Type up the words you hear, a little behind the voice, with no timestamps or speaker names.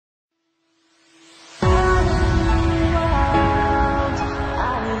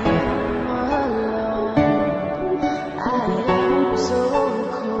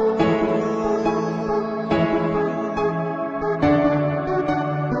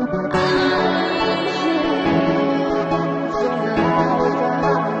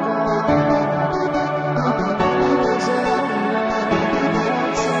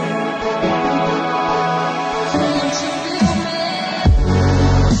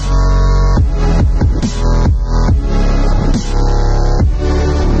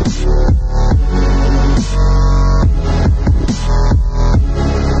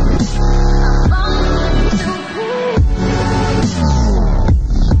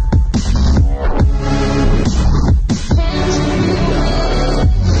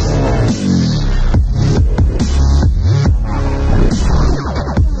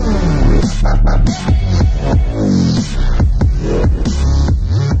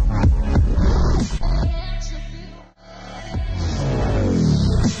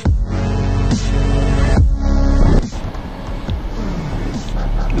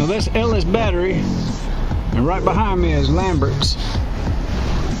this Ellis battery, and right behind me is Lambert's.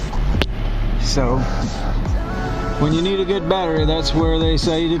 So when you need a good battery, that's where they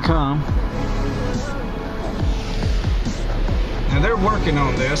say to come. Now they're working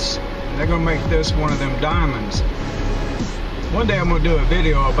on this. They're gonna make this one of them diamonds. One day I'm gonna do a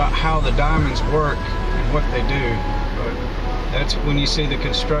video about how the diamonds work and what they do. But that's when you see the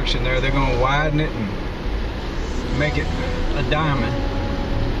construction there. They're gonna widen it and make it a diamond.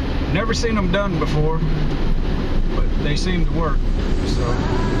 Never seen them done before, but they seem to work. So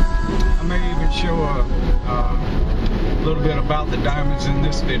I may even show a little bit about the diamonds in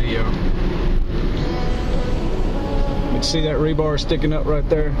this video. You can see that rebar sticking up right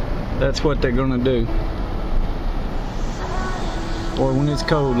there. That's what they're gonna do. Or when it's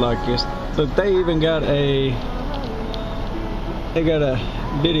cold like this. Look, they even got a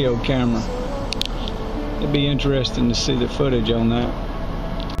video camera. It'd be interesting to see the footage on that.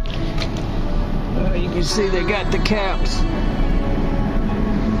 You can see they got the caps.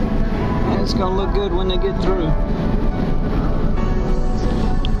 And it's gonna look good when they get through.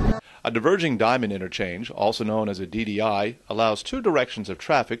 A diverging diamond interchange, also known as a DDI, allows two directions of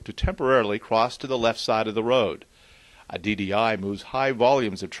traffic to temporarily cross to the left side of the road. A DDI moves high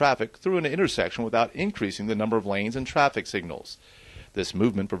volumes of traffic through an intersection without increasing the number of lanes and traffic signals. This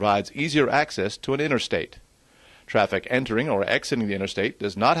movement provides easier access to an interstate. Traffic entering or exiting the interstate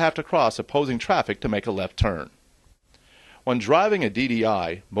does not have to cross opposing traffic to make a left turn. When driving a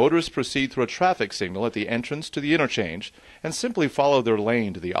DDI, motorists proceed through a traffic signal at the entrance to the interchange and simply follow their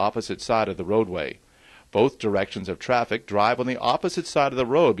lane to the opposite side of the roadway. Both directions of traffic drive on the opposite side of the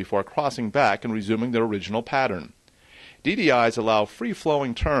road before crossing back and resuming their original pattern. DDIs allow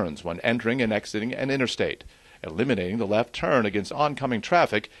free-flowing turns when entering and exiting an interstate, eliminating the left turn against oncoming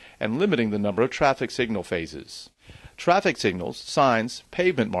traffic and limiting the number of traffic signal phases. Traffic signals, signs,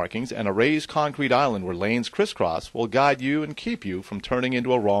 pavement markings, and a raised concrete island where lanes crisscross will guide you and keep you from turning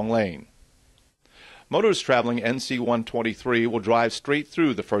into a wrong lane. Motorists traveling NC 123 will drive straight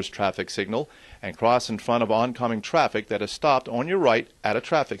through the first traffic signal and cross in front of oncoming traffic that is stopped on your right at a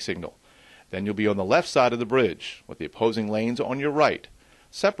traffic signal. Then you'll be on the left side of the bridge, with the opposing lanes on your right,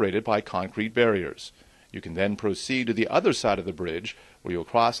 separated by concrete barriers. You can then proceed to the other side of the bridge, where you'll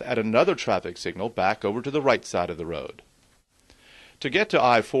cross at another traffic signal back over to the right side of the road. To get to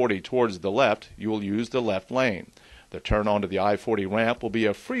I-40 towards the left, you will use the left lane. The turn onto the I-40 ramp will be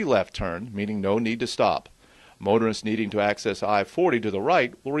a free left turn, meaning no need to stop. Motorists needing to access I-40 to the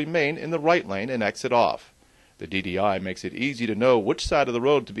right will remain in the right lane and exit off. The DDI makes it easy to know which side of the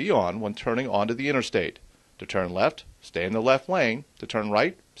road to be on when turning onto the interstate. To turn left, stay in the left lane. To turn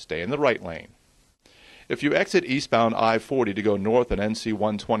right, stay in the right lane. If you exit eastbound I-40 to go north on NC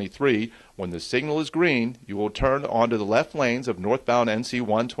 123, when the signal is green, you will turn onto the left lanes of northbound NC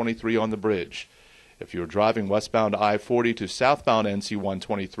 123 on the bridge. If you are driving westbound I-40 to southbound NC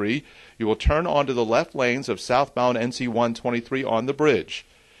 123, you will turn onto the left lanes of southbound NC 123 on the bridge.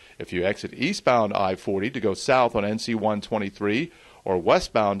 If you exit eastbound I-40 to go south on NC 123 or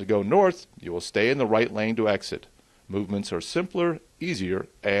westbound to go north, you will stay in the right lane to exit. Movements are simpler, easier,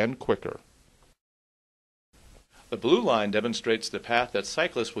 and quicker. The blue line demonstrates the path that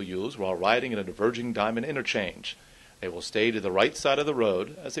cyclists will use while riding in a diverging diamond interchange. They will stay to the right side of the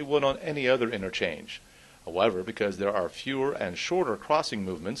road as they would on any other interchange. However, because there are fewer and shorter crossing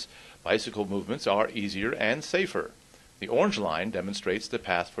movements, bicycle movements are easier and safer. The orange line demonstrates the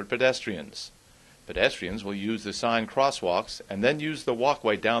path for pedestrians. Pedestrians will use the signed crosswalks and then use the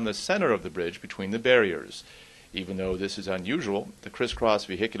walkway down the center of the bridge between the barriers. Even though this is unusual, the crisscross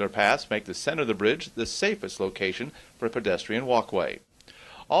vehicular paths make the center of the bridge the safest location for a pedestrian walkway.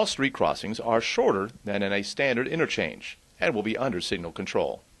 All street crossings are shorter than in a standard interchange and will be under signal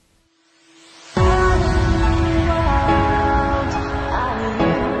control.